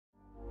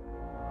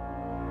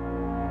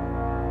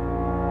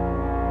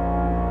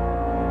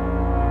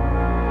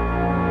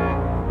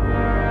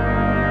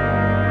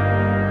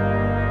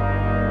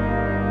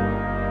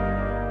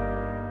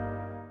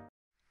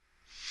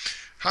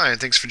Hi, and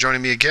thanks for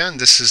joining me again.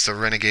 This is the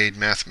Renegade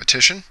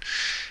Mathematician,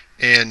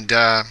 and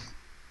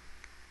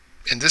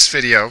in this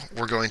video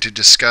we're going to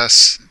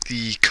discuss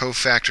the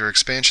cofactor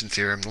expansion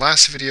theorem. In the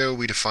last video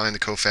we defined the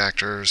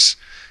cofactors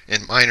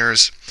and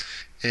minors,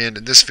 and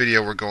in this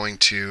video we're going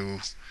to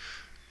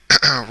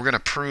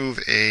prove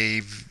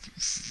a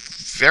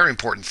very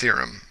important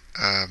theorem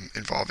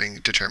involving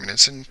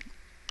determinants and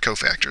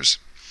cofactors.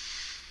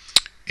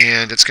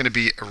 And it's going to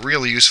be a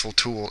really useful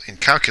tool in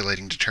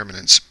calculating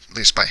determinants, at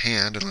least by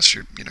hand, unless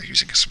you're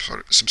using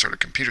some sort of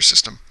computer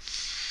system.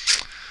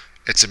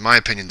 It's, in my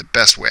opinion, the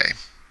best way.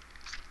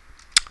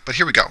 But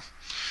here we go.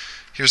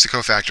 Here's the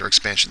cofactor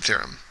expansion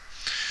theorem.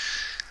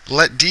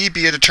 Let D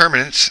be a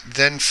determinant,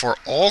 then for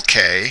all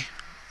k,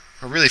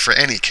 or really for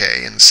any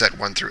k in the set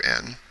 1 through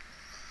n,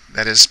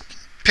 that is,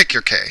 pick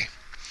your k,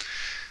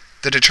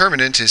 the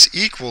determinant is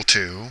equal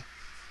to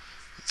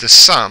the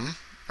sum,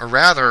 or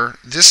rather,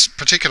 this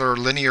particular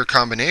linear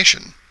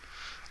combination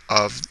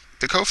of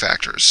the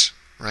cofactors,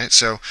 right?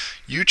 So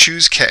you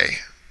choose k,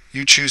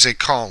 you choose a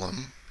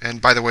column,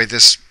 and by the way,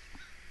 this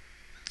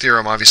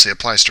theorem obviously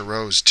applies to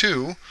rows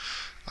too.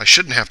 I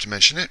shouldn't have to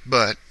mention it,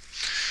 but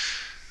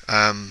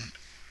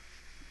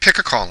pick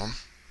a column,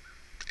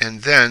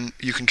 and then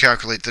you can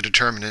calculate the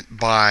determinant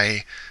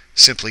by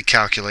simply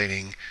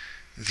calculating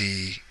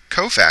the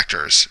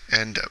cofactors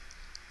and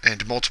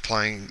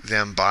multiplying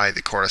them by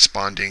the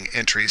corresponding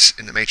entries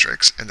in the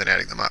matrix and then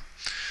adding them up.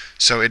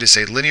 So it is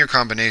a linear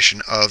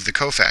combination of the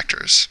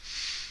cofactors.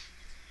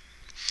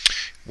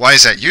 Why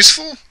is that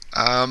useful?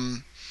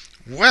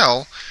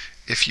 Well,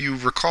 if you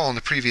recall in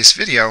the previous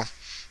video,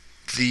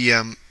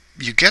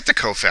 you get the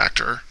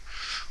cofactor,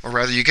 or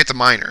rather you get the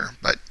minor,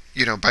 but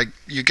you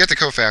get the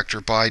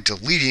cofactor by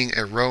deleting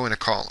a row and a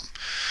column.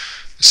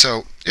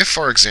 So if,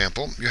 for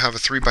example, you have a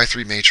 3 by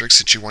 3 matrix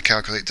that you want to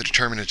calculate the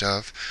determinant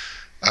of,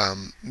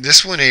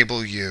 this will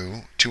enable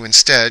you to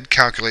instead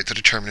calculate the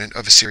determinant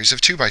of a series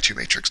of 2 by 2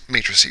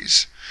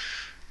 matrices.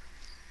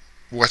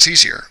 What's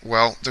easier?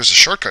 Well, there's a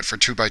shortcut for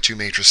 2 by 2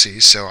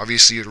 matrices, so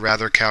obviously you'd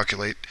rather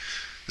calculate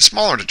the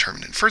smaller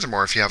determinant.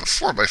 Furthermore, if you have a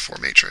 4 by 4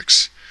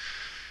 matrix,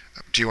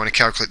 do you want to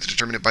calculate the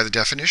determinant by the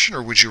definition,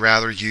 or would you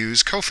rather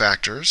use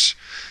cofactors?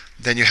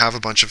 Then you have a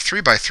bunch of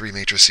 3 by 3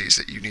 matrices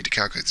that you need to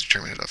calculate the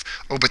determinant of.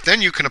 Oh, but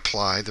then you can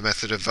apply the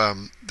method of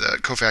the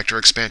cofactor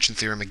expansion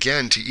theorem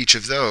again to each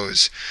of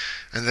those,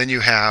 and then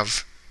you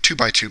have 2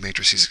 by 2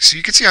 matrices. So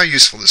you can see how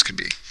useful this could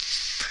be.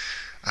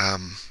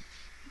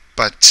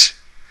 But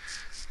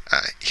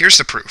here's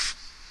the proof.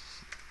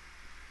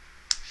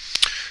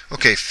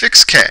 Okay,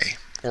 fix k,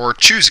 or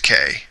choose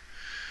k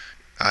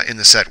in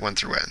the set 1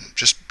 through n.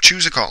 Just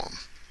choose a column.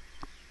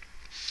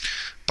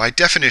 By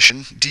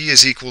definition, D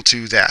is equal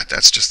to that.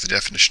 That's just the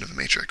definition of a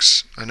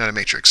matrix. Not a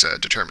matrix, a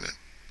determinant.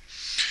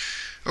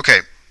 Okay,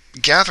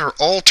 gather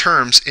all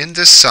terms in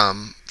this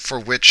sum for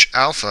which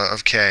alpha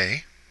of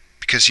k,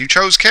 because you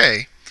chose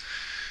k,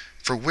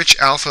 for which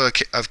alpha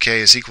of k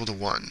is equal to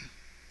 1.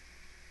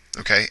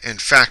 Okay,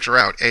 and factor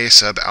out a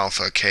sub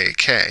alpha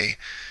k,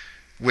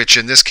 which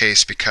in this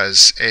case,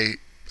 because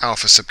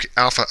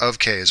alpha of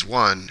k is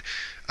 1,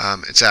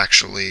 it's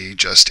actually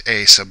just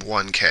a sub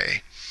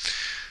 1k.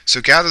 So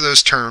gather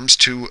those terms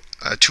to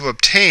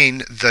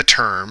obtain the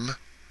term.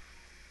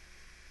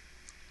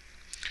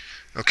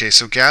 Okay,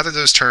 so gather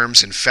those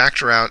terms and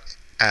factor out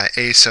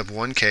a sub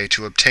 1k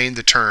to obtain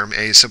the term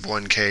a sub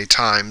 1k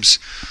times,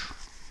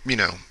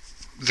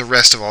 the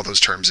rest of all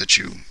those terms that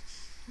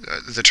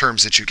the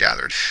terms that you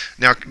gathered.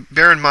 Now,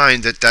 bear in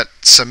mind that that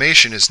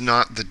summation is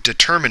not the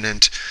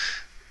determinant.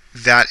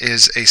 That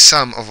is a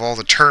sum of all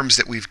the terms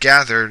that we've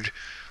gathered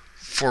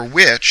for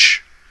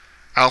which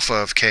alpha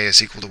of k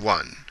is equal to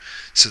 1.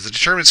 So the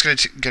determinant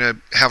is going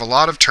to have a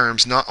lot of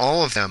terms. Not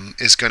all of them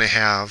is going to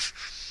have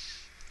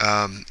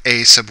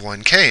a sub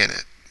 1k in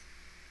it.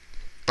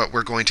 But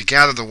we're going to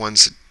gather the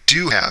ones that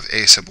do have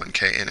a sub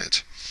 1k in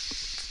it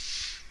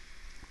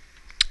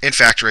and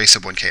factor a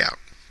sub 1k out.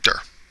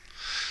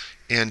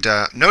 And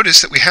notice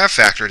that we have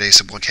factored a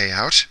sub 1k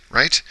out,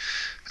 right?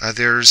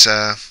 There's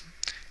a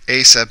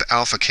sub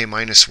alpha k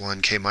minus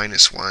 1,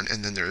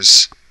 and then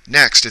there's,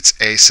 next, it's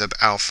a sub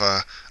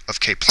alpha of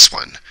k plus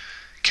 1.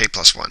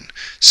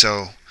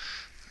 So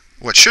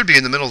what should be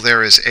in the middle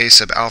there is a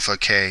sub alpha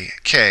k,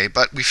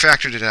 but we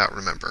factored it out,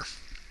 remember.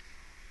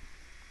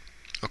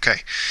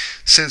 Okay,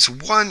 since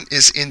 1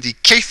 is in the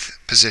kth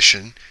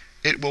position,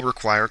 it will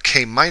require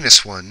k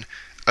minus 1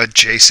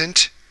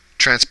 adjacent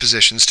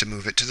transpositions to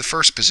move it to the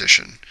first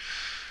position.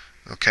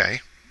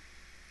 Okay,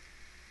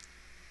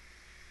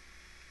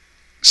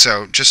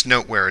 so just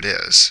note where it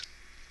is.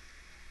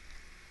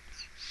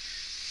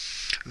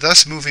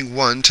 Thus, moving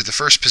 1 to the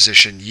first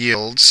position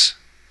yields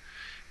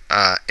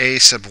a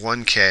sub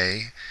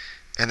 1k,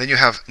 and then you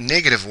have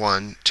negative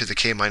 1 to the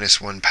k minus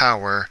 1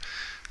 power,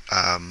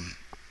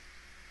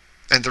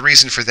 and the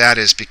reason for that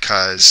is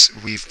because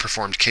we've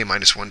performed k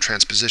minus 1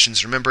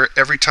 transpositions. Remember,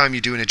 every time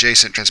you do an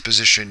adjacent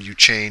transposition, you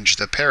change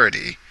the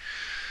parity.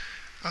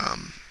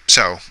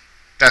 So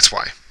that's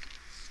why.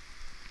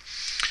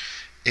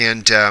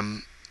 And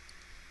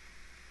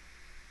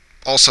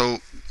also,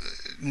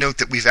 note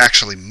that we've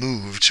actually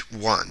moved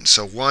 1.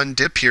 So 1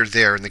 did appear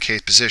there in the k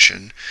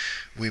position.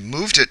 We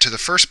moved it to the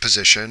first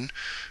position,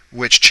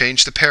 which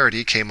changed the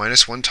parity k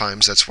minus 1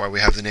 times. That's why we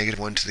have the negative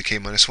 1 to the k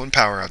minus 1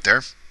 power out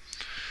there.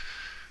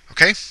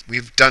 Okay,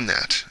 we've done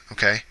that.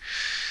 Okay,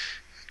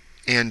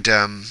 and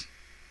all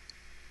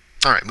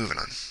right, moving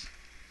on.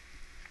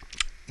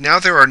 Now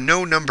there are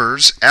no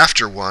numbers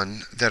after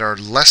 1 that are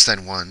less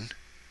than 1.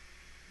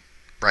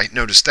 Right?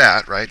 Notice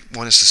that, right?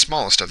 1 is the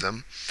smallest of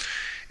them.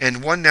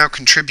 And 1 now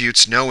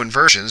contributes no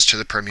inversions to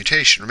the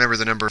permutation. Remember,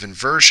 the number of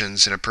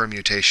inversions in a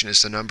permutation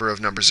is the number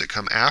of numbers that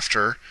come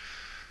after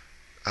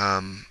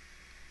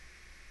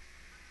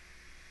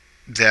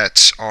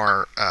that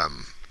are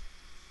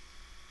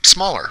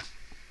smaller,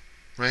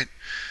 right?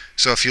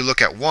 So if you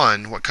look at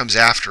 1, what comes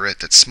after it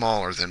that's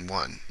smaller than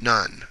 1?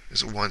 None.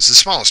 1's the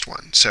smallest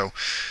one. So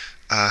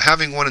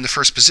having 1 in the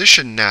first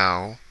position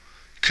now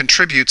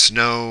contributes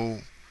no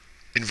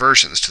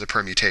inversions to the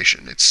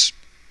permutation. It's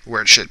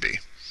where it should be.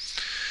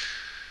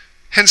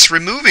 Hence,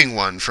 removing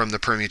 1 from the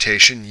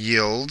permutation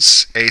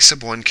yields a sub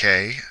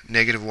 1k,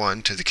 negative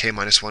 1 to the k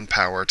minus 1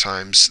 power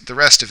times the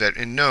rest of it.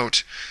 And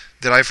note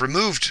that I've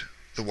removed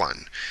the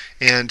 1.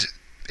 And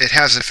it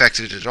hasn't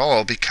affected it at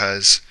all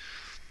because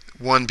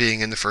 1 being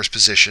in the first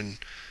position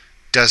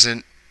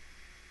doesn't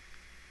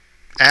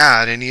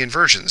add any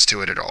inversions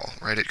to it at all,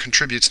 right? It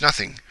contributes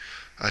nothing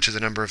to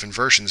the number of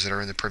inversions that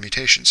are in the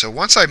permutation. So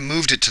once I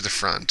moved it to the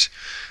front,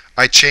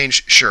 I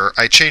changed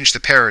the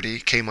parity,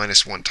 k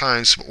minus 1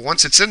 times, but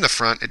once it's in the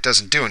front, it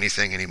doesn't do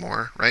anything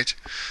anymore, right?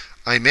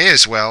 I may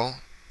as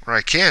well, or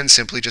I can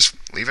simply just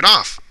leave it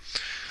off.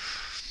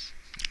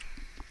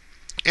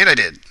 And I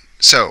did.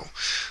 So,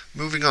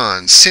 moving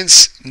on,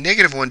 since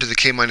negative 1 to the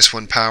k minus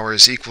 1 power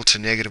is equal to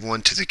negative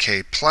 1 to the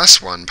k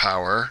plus 1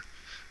 power,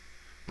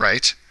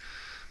 right,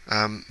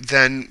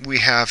 then we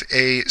have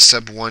a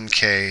sub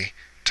 1k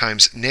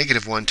times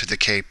negative 1 to the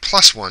k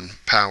plus 1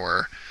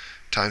 power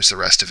times the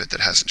rest of it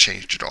that hasn't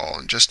changed at all.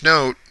 And just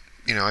note,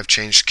 I've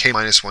changed k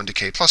minus 1 to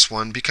k plus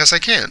 1 because I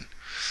can.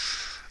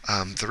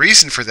 The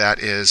reason for that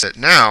is that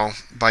now,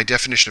 by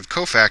definition of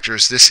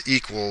cofactors, this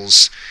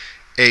equals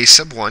a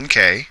sub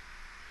 1k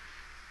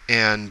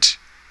and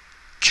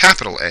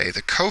capital A,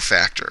 the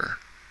cofactor,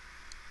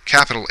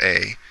 capital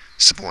A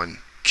sub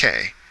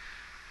 1k.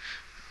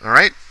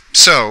 Alright,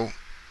 so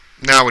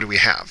now what do we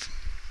have?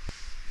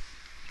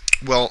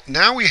 Well,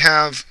 now we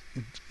have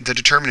the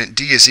determinant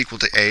d is equal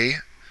to a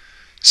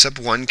sub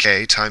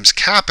 1k times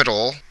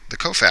capital, the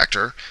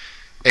cofactor,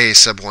 a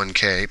sub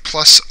 1k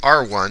plus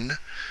r1,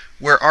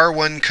 where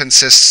r1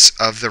 consists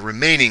of the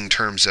remaining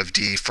terms of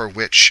d for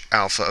which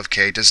alpha of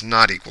k does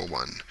not equal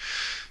 1.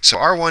 So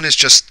r1 is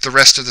just the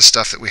rest of the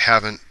stuff that we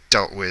haven't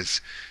dealt with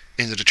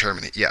in the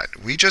determinant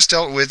yet. We just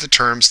dealt with the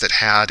terms that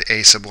had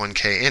a sub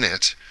 1k in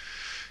it,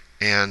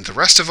 and the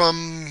rest of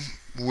them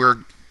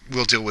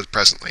we'll deal with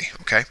presently,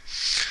 okay?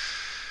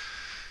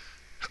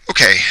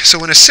 Okay,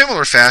 so in a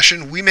similar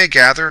fashion, we may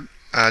gather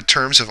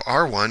terms of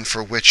r1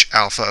 for which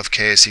alpha of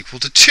k is equal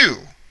to 2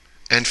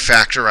 and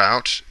factor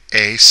out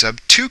a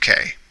sub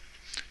 2k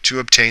to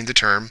obtain the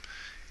term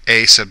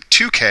a sub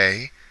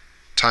 2k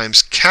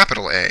times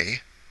capital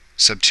A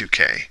sub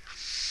 2k.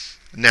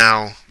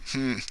 Now,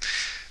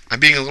 I'm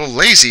being a little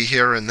lazy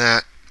here in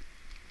that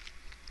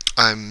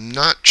I'm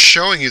not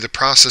showing you the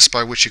process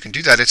by which you can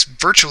do that. It's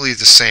virtually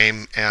the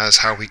same as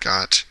how we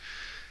got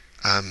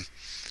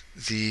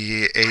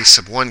the a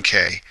sub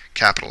 1k,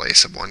 capital A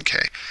sub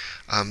 1k.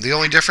 The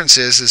only difference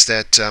is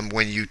that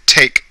when you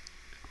take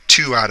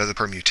 2 out of the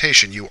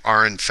permutation, you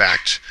are in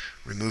fact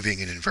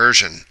removing an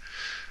inversion.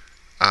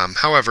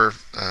 However,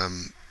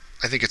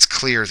 I think it's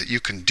clear that you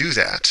can do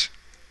that,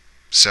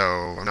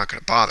 so I'm not going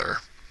to bother.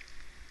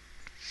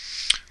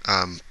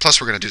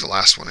 Plus, we're going to do the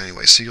last one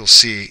anyway, so you'll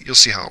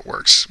see how it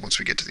works once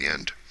we get to the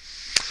end.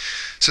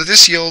 So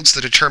this yields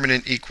the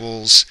determinant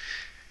equals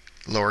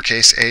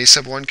lowercase a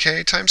sub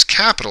 1k times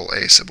capital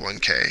A sub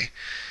 1k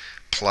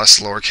plus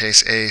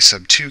lowercase a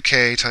sub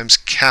 2k times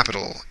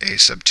capital A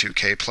sub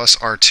 2k plus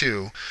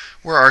r2,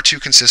 where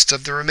r2 consists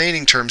of the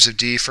remaining terms of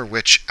d for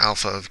which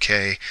alpha of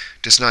k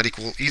does not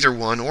equal either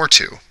 1 or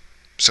 2.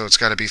 So it's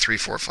got to be 3,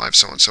 4, 5,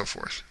 so on and so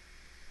forth.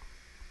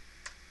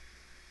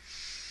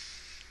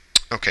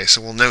 Okay,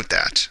 so we'll note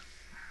that.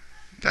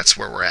 That's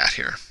where we're at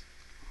here.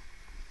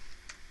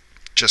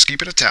 Just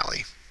keep it a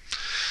tally.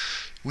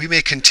 We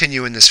may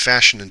continue in this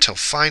fashion until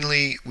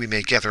finally we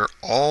may gather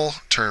all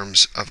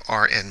terms of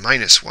Rn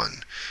minus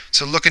 1.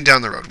 So looking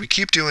down the road, we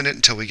keep doing it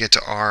until we get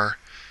to R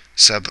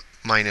sub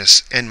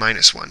minus n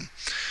minus 1,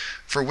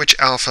 for which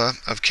alpha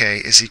of k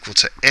is equal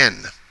to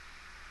n.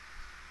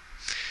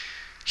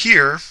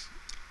 Here,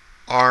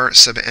 R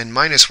sub n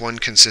minus 1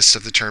 consists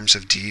of the terms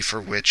of d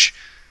for which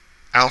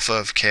alpha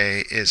of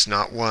k is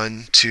not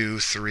 1, 2,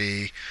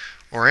 3,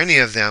 or any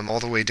of them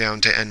all the way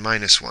down to n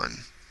minus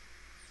 1.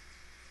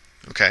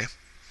 Okay?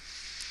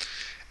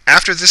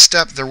 After this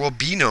step, there will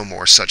be no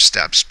more such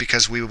steps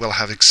because we will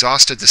have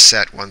exhausted the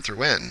set 1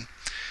 through n.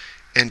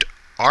 And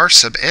R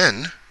sub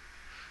n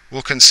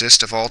will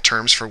consist of all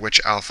terms for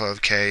which alpha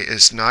of k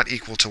is not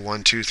equal to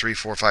 1, 2, 3,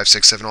 4, 5,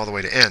 6, 7, all the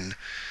way to n.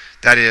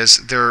 That is,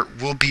 there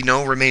will be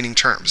no remaining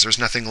terms. There's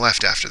nothing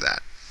left after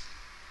that.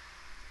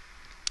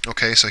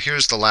 Okay, so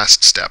here's the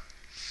last step.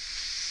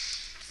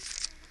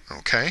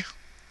 Okay.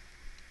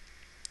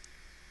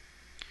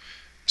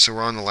 So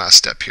we're on the last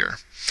step here.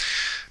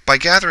 By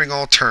gathering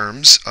all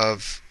terms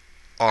of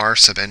r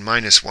sub n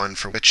minus 1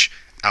 for which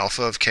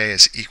alpha of k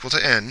is equal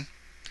to n,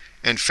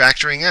 and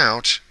factoring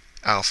out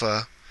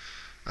alpha,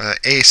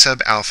 a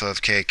sub alpha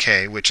of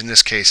k, which in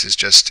this case is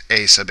just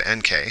a sub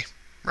nk,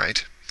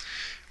 right?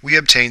 We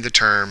obtain the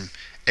term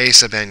a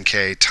sub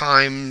nk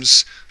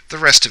times the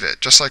rest of it,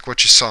 just like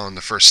what you saw in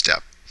the first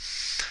step.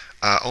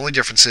 Only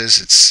difference is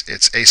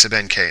it's a sub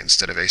nk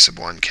instead of a sub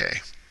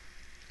 1k.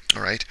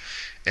 All right,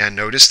 and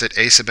notice that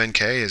a sub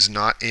nk is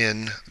not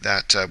in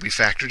that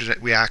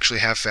we actually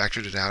have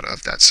factored it out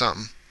of that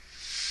sum.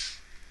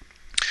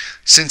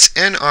 Since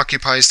n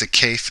occupies the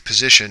kth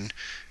position,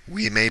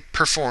 we may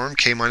perform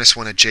k minus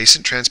 1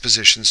 adjacent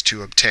transpositions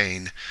to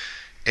obtain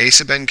a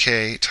sub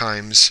nk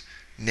times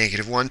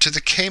negative 1 to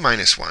the k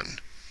minus 1.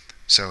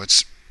 So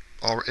it's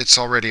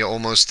already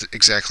almost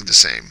exactly the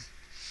same.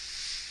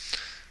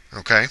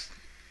 Okay?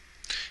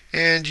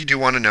 And you do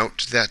want to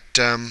note that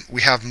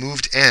we have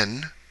moved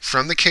n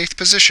from the kth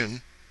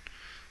position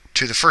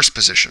to the first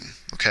position.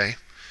 Okay?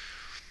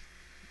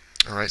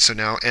 Alright, so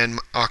now n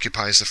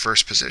occupies the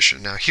first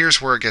position. Now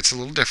here's where it gets a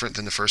little different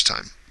than the first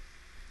time.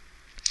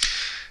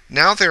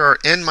 Now there are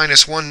n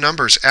minus 1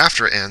 numbers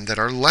after n that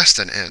are less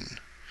than n.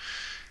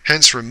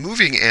 Hence,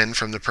 removing n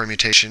from the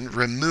permutation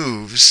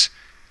removes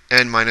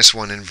n minus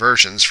 1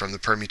 inversions from the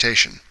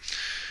permutation.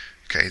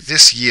 Okay,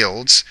 this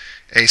yields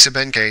a sub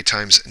nk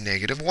times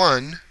negative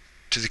 1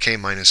 to the k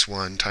minus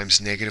 1 times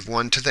negative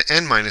 1 to the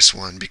n minus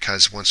 1,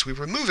 because once we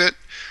remove it,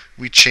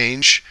 we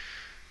change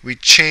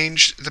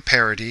the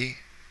parity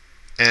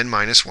n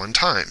minus 1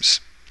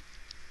 times.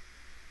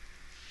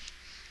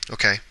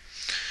 Okay,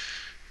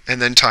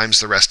 and then times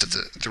the rest of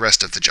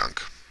the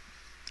junk,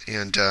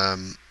 and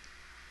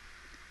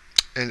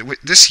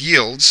this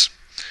yields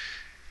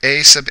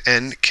a sub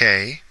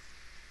nk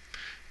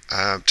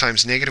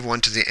times negative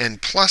 1 to the n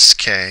plus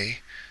k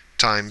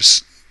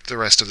times the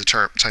rest of the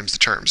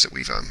terms that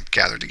we've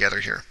gathered together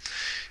here.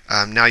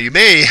 Now you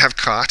may have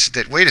caught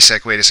that, wait a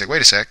sec. You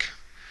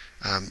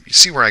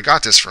see where I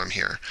got this from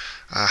here.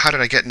 How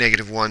did I get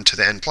negative 1 to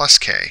the n plus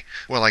k?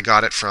 Well, I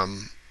got it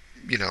from,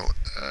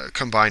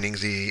 combining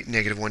the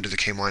negative 1 to the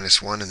k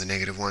minus 1 and the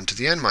negative 1 to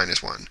the n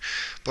minus 1.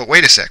 But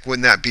wait a sec,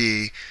 wouldn't that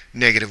be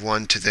negative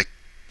 1 to the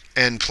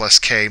n plus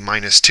k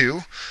minus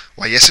 2?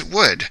 Why, yes it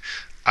would.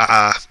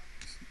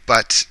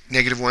 But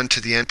negative 1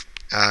 to the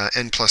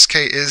n plus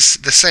k is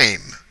the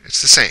same.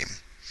 It's the same.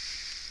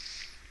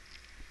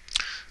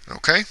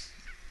 Okay?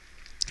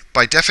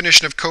 By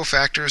definition of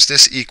cofactors,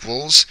 this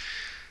equals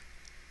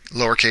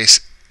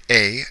lowercase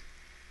a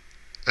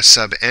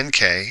sub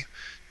nk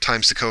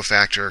times the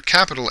cofactor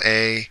capital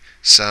A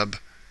sub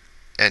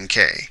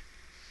nk.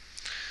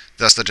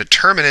 Thus the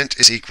determinant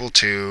is equal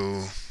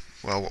to,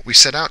 well, what we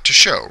set out to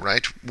show,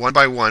 right? One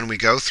by one we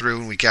go through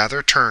and we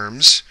gather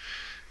terms,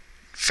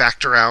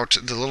 factor out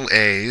the little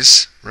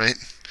a's, right?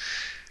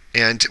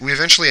 And we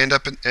eventually end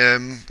up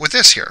with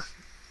this here,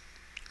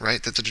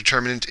 right? That the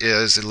determinant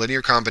is a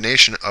linear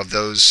combination of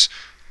those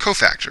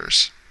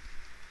cofactors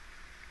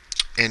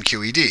and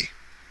QED.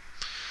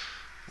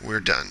 We're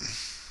done.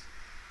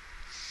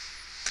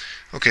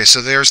 Okay, so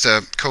there's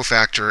the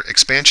cofactor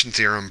expansion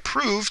theorem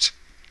proved.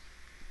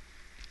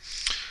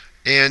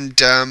 And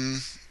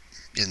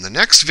in the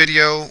next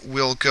video,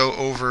 we'll go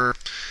over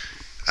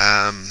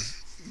how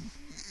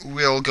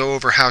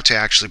to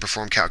actually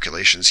perform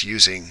calculations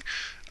using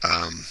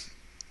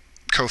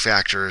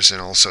cofactors and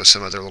also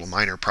some other little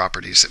minor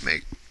properties that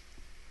make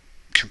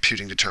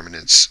computing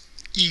determinants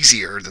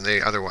easier than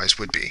they otherwise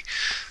would be.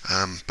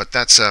 But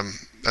that's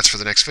for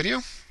the next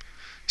video.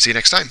 See you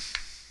next time.